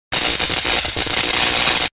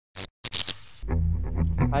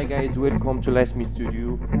Hi guys, welcome to Light Me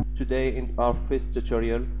Studio. Today in our first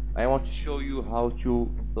tutorial, I want to show you how to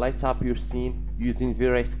light up your scene using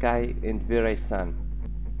VRAYSKY and VRAYSUN.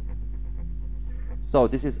 So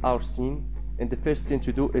this is our scene, and the first thing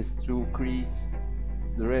to do is to create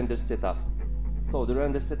the render setup. So the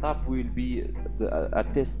render setup will be a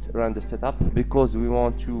test render setup because we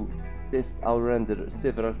want to test our render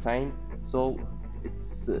several times. So it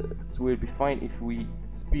will be fine if we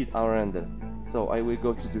speed our render. So I will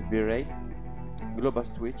go to the V-Ray global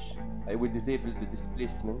switch. I will disable the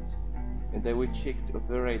displacement, and I will check the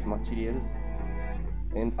override materials,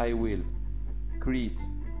 and I will create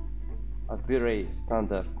a V-Ray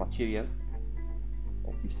standard material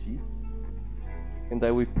like you see, and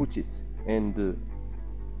I will put it in the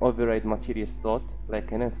override material slot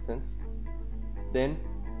like an instance. Then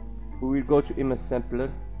we will go to image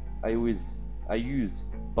sampler. I use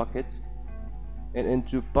bucket, and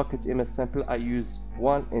into bucket image sample I use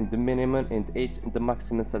 1 in the minimum and 8 in the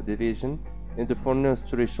maximum subdivision. In the furnace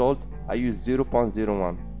threshold I use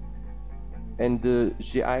 0.01, and the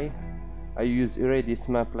GI I use irradiance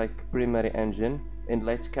map like primary engine and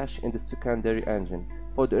light cache in the secondary engine.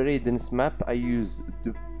 For the irradiance map I use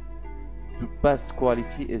the pass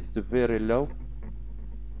quality is the very low,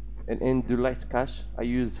 and in the light cache I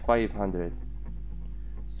use 500.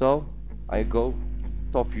 So I go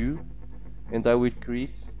top view, and I will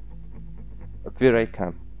create a Vray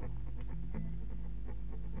cam.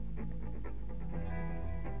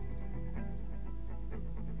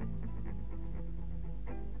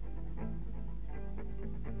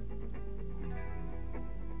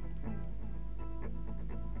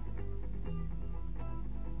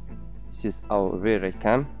 This is our Vray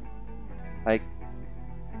cam. I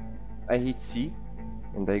hit C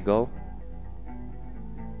and I go,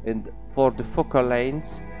 and for the focal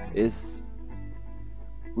length is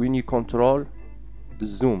when you control the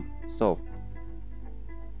zoom. So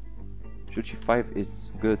 35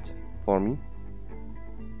 is good for me.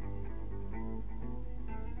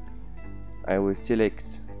 I will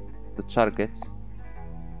select the target,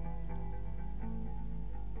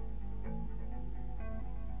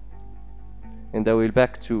 and I will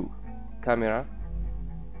back to camera.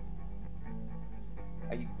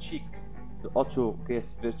 I check the auto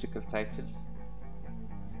guess vertical titles,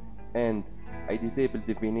 and I disable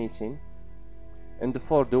the vignetting. And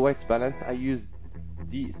for the white balance I use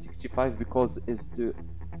D65 because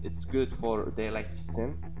it's good for daylight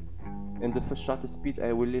system. And the first shutter speed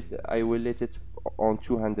I will let it on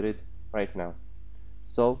 200 right now.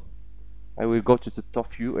 So I will go to the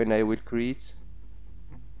top view, and I will create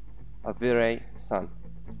a VRAYSUN.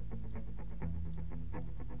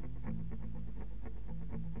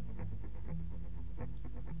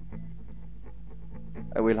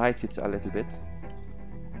 I will height it a little bit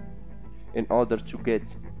in order to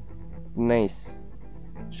get nice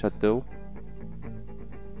shadow.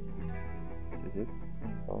 This is it.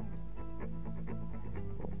 Oh,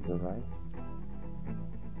 the right,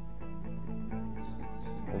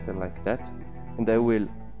 something like that. And I will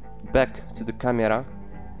back to the camera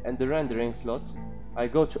and the rendering slot. I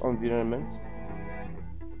go to environment,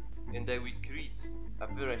 and I will create a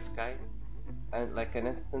VRAYSKY and like an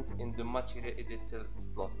instant in the material editor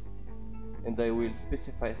slot, and I will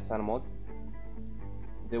specify a sun mode.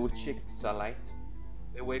 They will check the sunlight.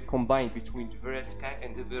 They will combine between the VRAYSKY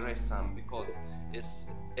and the VRAYSUN, because it's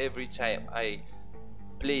every time I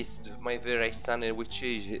place my VRAYSUN and will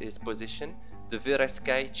change his position, the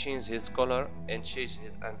VRAYSKY change his color and change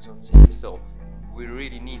his intensity. So we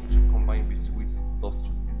really need to combine with those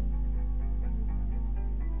two.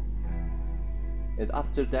 And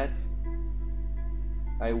after that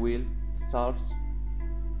I will start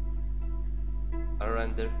a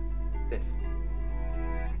render test.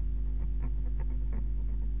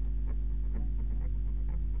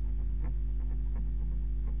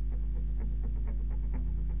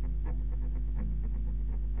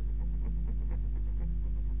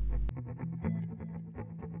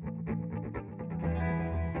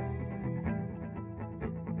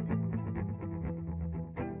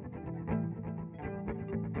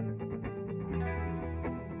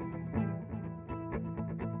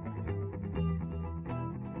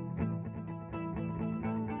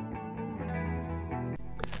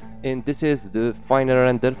 And this is the final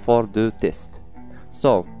render for the test.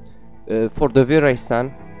 So for the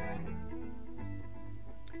VRAYSUN,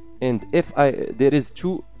 and there is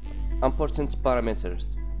two important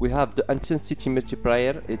parameters. We have the intensity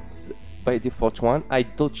multiplier. It's by default 1. I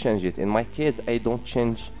don't change it. In my case I don't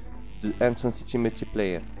change the intensity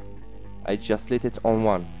multiplier, I just let it on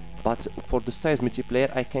 1. But for the size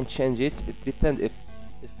multiplier I can change it. It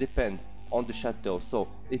depends on the shadow. So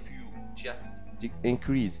if you just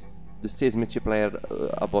increase the size multiplier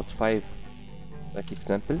about 5, like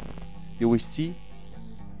example, you will see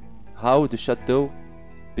how the shadow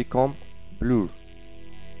become blur.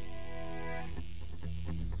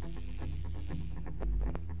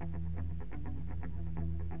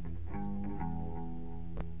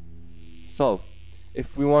 So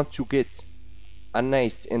if we want to get a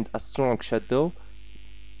nice and a strong shadow,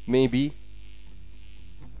 maybe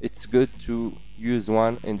it's good to use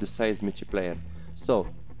one in the size multiplier. So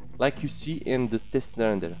like you see in the test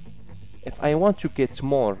render, if I want to get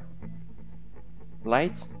more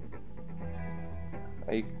light,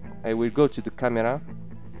 I will go to the camera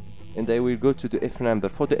and I will go to the F number.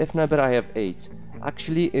 For the F number I have 8.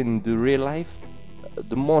 Actually in the real life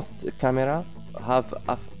the most camera have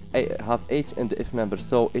 8 in the F number,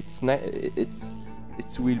 so it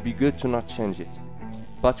will be good to not change it.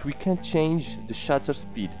 But we can change the shutter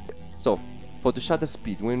speed. So for the shutter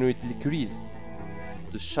speed, when we decrease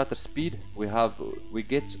the shutter speed, we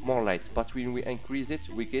get more light, but when we increase it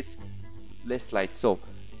we get less light. So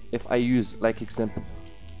if I use like example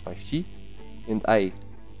 5T and I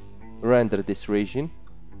render this region,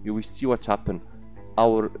 you will see what happened.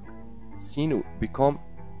 Our scene will become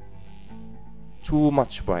too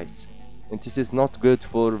much bright, and this is not good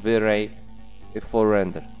for V-Ray for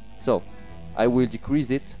render. So I will decrease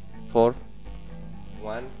it for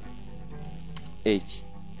 180,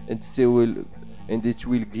 and it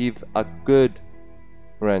will give a good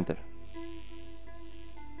render.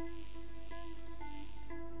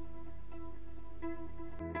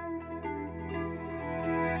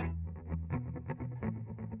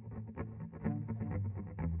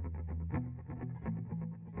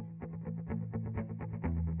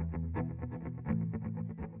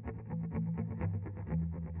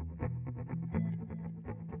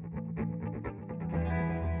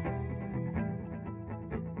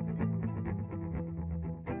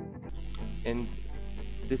 And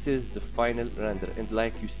this is the final render, and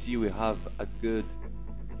like you see we have a good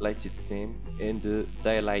lighted scene in the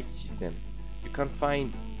daylight system. You can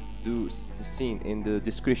find the scene in the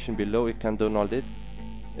description below, you can download it.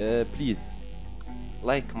 Please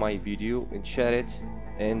like my video and share it,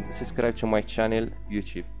 and subscribe to my channel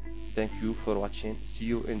YouTube. Thank you for watching. See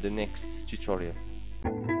you in the next tutorial.